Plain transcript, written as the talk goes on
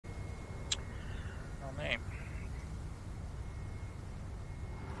Niin.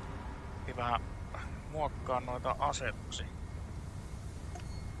 Piti vähän muokkaa noita asetuksia.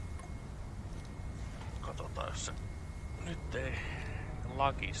 Katsotaan, jos se nyt ei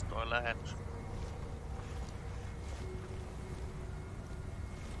lagisi toi lähetys.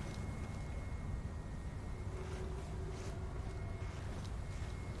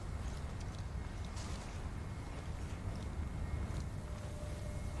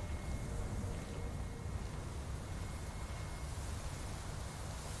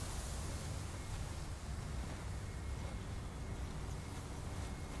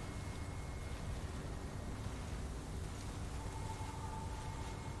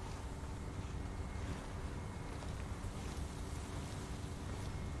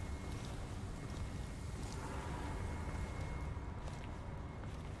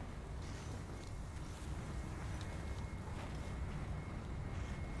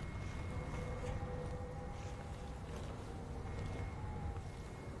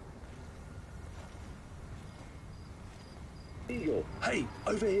 Eagle, hey,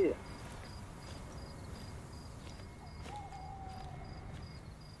 over here.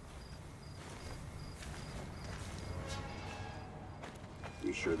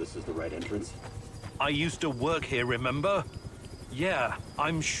 You sure this is the right entrance? I used to work here, remember? Yeah,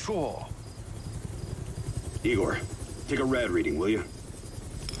 I'm sure. Igor, take a rad reading, will you?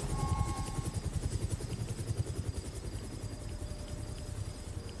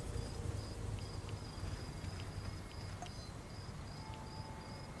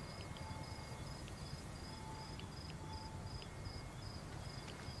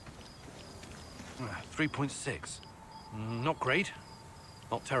 Ah, 3.6. Not great.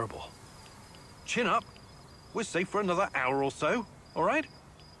 Not terrible. Chin up. We're safe for another hour or so, all right?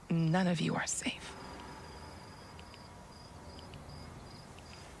 None of you are safe.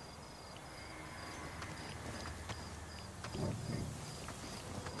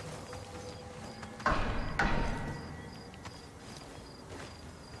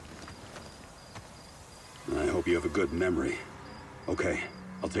 I hope you have a good memory. Okay,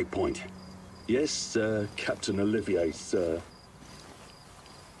 I'll take point. Yes, Captain Olivier, sir.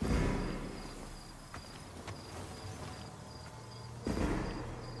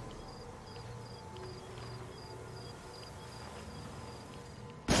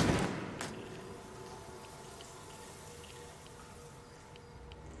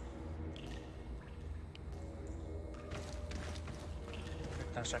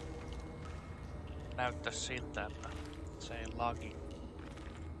 Nythän se näyttäisi siltä, että se ei lagi.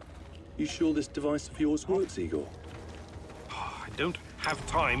 You sure this device of yours works, Igor? I don't have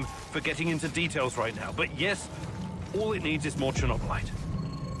time for getting into details right now, but yes, all it needs is more Chernobylite.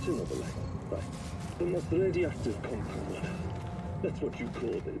 CHERNOBYLITE, right. The most radioactive compound. That's what you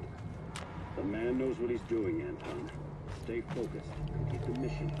called it. The man knows what he's doing, Anton. Stay focused. Complete the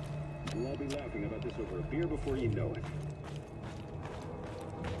mission. We'll all be laughing about this over a beer before you know it.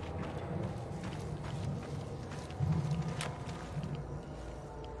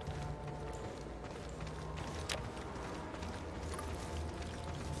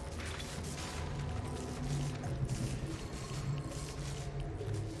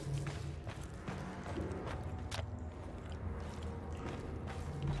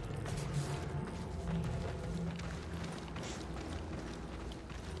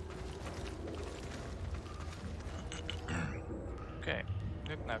 Okei,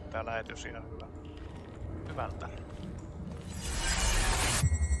 nyt näyttää lähetys ihan hyvältä.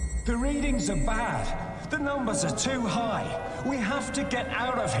 The readings are bad. The numbers are too high. We have to get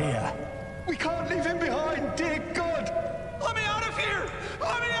out of here. We can't leave him behind, dear God! Let me out of here!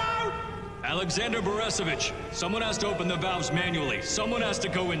 Let me out! Alexander Borisovich, someone has to open the valves manually. Someone has to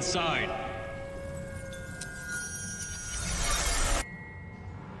go inside.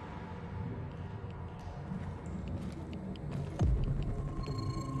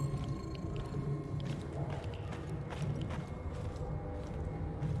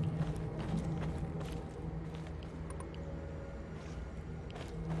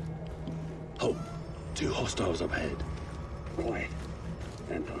 Hope. 2 hostiles up ahead. Quiet.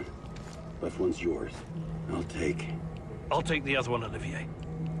 Anton. Left one's yours. I'll take the other one, Olivier.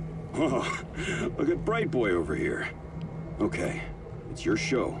 Oh, look at Bright Boy over here. Okay, it's your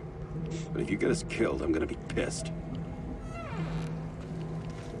show. But if you get us killed, I'm gonna be pissed.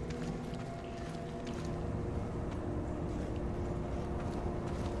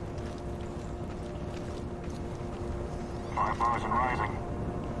 Fire bars and rising.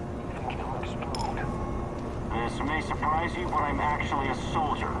 Think he'll explode. This may surprise you, but I'm actually a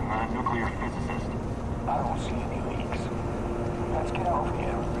soldier, not a nuclear physicist. I don't see any leaks. Let's get over here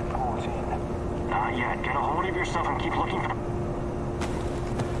and report in. I Not yet. Get a hold of yourself and keep looking for the...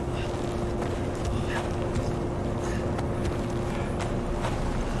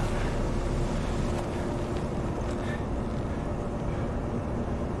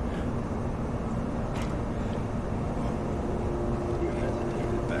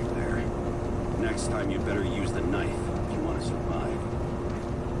 Back there. Next time you better use the knife if you want to survive.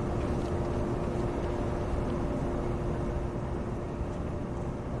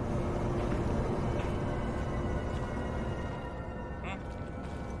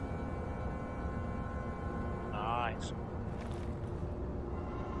 Nice.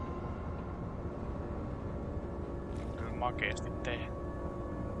 Kyllä makeasti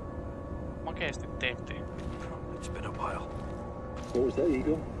tehtiin. It's been a while. What was that,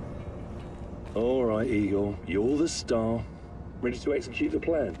 Igor? All right, Igor. You're the star. Ready to execute the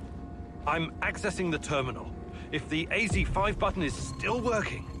plan? I'm accessing the terminal. If the AZ5 button is still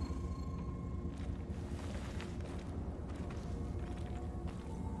working...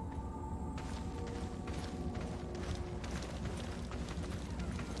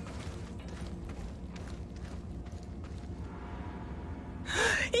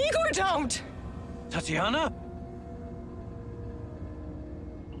 Igor, don't! Tatiana?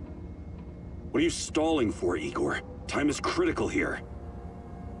 What are you stalling for, Igor? Time is critical here.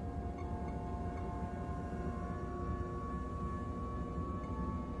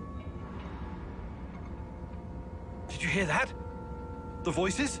 Did you hear that? The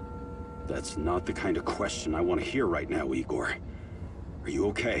voices? That's not the kind of question I want to hear right now, Igor. Are you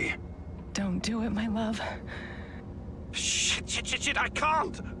okay? Don't do it, my love. Shit, I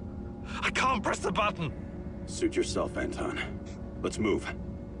can't! I can't press the button! Suit yourself, Anton. Let's move.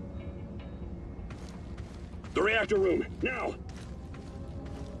 The reactor room, now!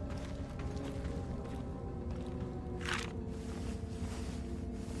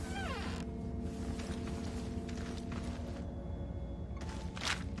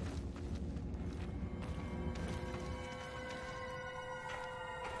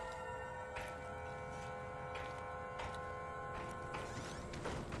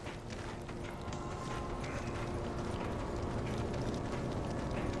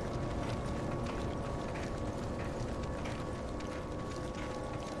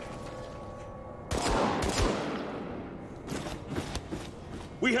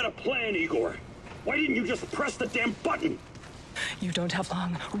 We had a plan, Igor. Why didn't you just press the damn button? You don't have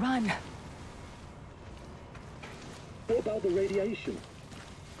long. Run. What about the radiation?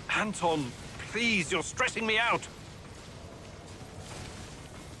 Anton, please, you're stressing me out.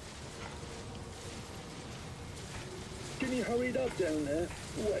 Can you hurry it up down there?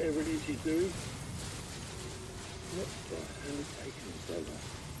 Whatever it is you're doing. What the hell is taking you so long?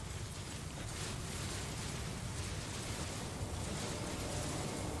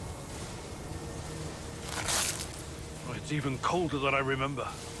 Oh, it's even colder than I remember.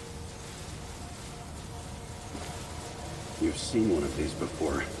 You've seen one of these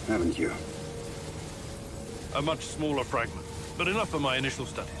before, haven't you? A much smaller fragment, but enough for my initial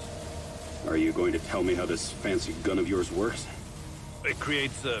studies. Are you going to tell me how this fancy gun of yours works? It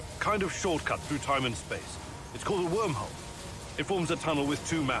creates a kind of shortcut through time and space. It's called a wormhole. It forms a tunnel with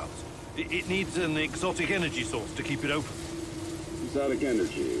two mouths. It needs an exotic energy source to keep it open. Exotic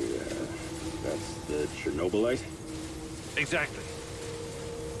energy, that's the CHERNOBYLITE? Exactly.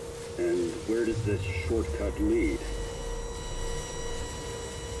 And where does this shortcut lead?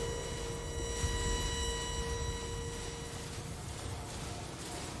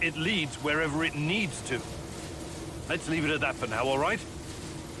 It leads wherever it needs to. Let's leave it at that for now, all right?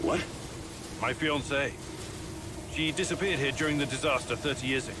 What? My fiancée. She disappeared here during the disaster 30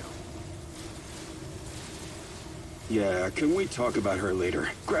 years ago. Yeah, can we talk about her later?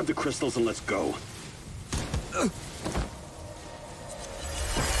 Grab the crystals and let's go. Oh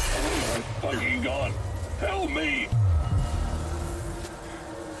my fucking god! Help me!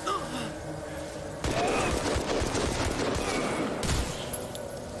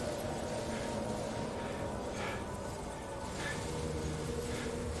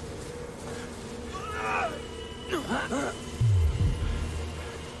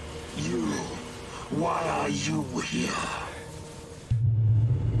 Why are you here?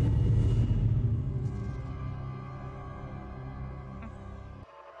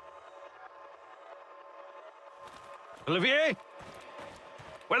 Olivier?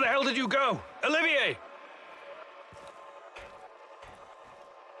 Where the hell did you go? Olivier!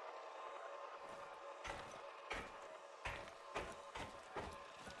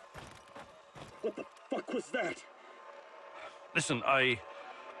 What the fuck was that? Listen,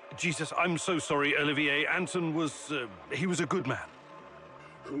 Jesus, I'm so sorry, Olivier. Anton was, he was a good man.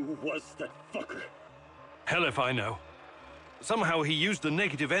 Who was that fucker? Hell if I know. Somehow he used the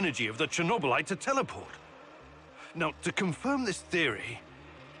negative energy of the Chernobylite to teleport. Now, to confirm this theory...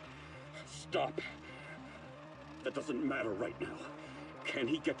 Stop. That doesn't matter right now. Can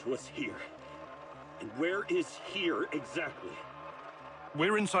he get to us here? And where is here exactly?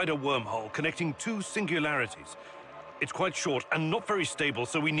 We're inside a wormhole connecting two singularities. It's quite short and not very stable,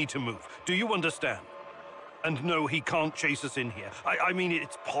 so we need to move. Do you understand? And no, he can't chase us in here. I mean,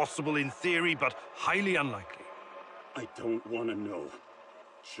 it's possible in theory, but highly unlikely. I don't want to know.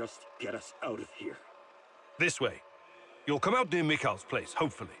 Just get us out of here. This way. You'll come out near Mikhail's place,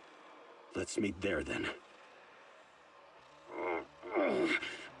 hopefully. Let's meet there, then.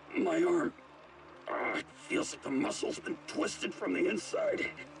 My arm. It feels like the muscle's been twisted from the inside.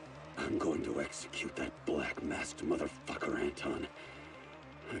 I'm going to execute that black-masked motherfucker, Anton.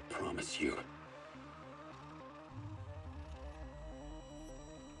 I promise you.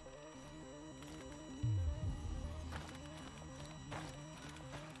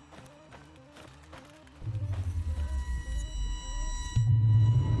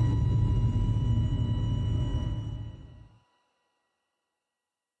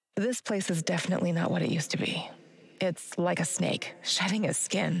 This place is definitely not what it used to be. It's like a snake, shedding its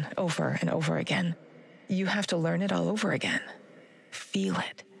skin over and over again. You have to learn it all over again. Feel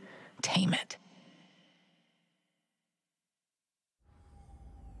it. Tame it.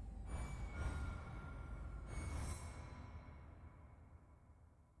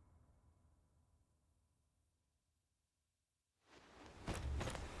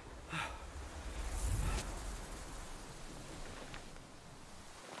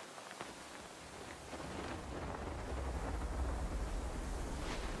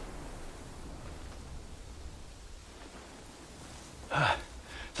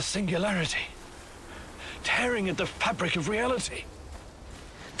 The singularity. Tearing at the fabric of reality.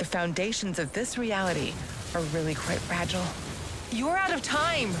 The foundations of this reality are really quite fragile. You're out of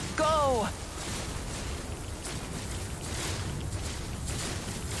time. Go!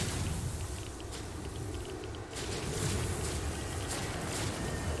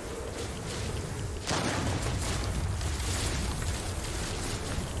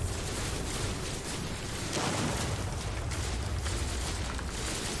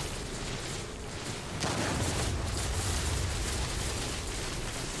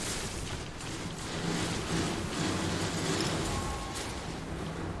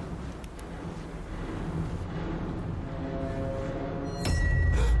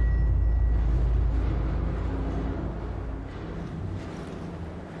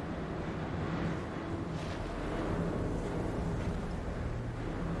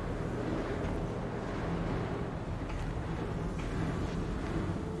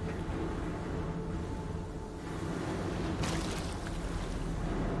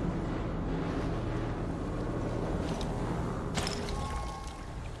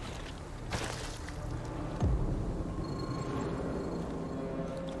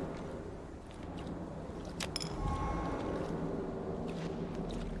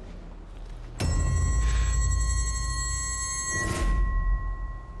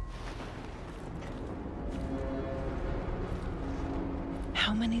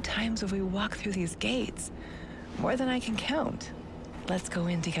 How many times have we walked through these gates? More than I can count. Let's go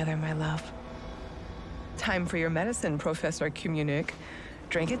in together, my love. Time for your medicine, Professor Kommunik.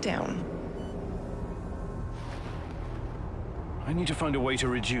 Drink it down. I need to find a way to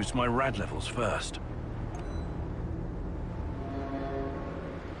reduce my rad levels first.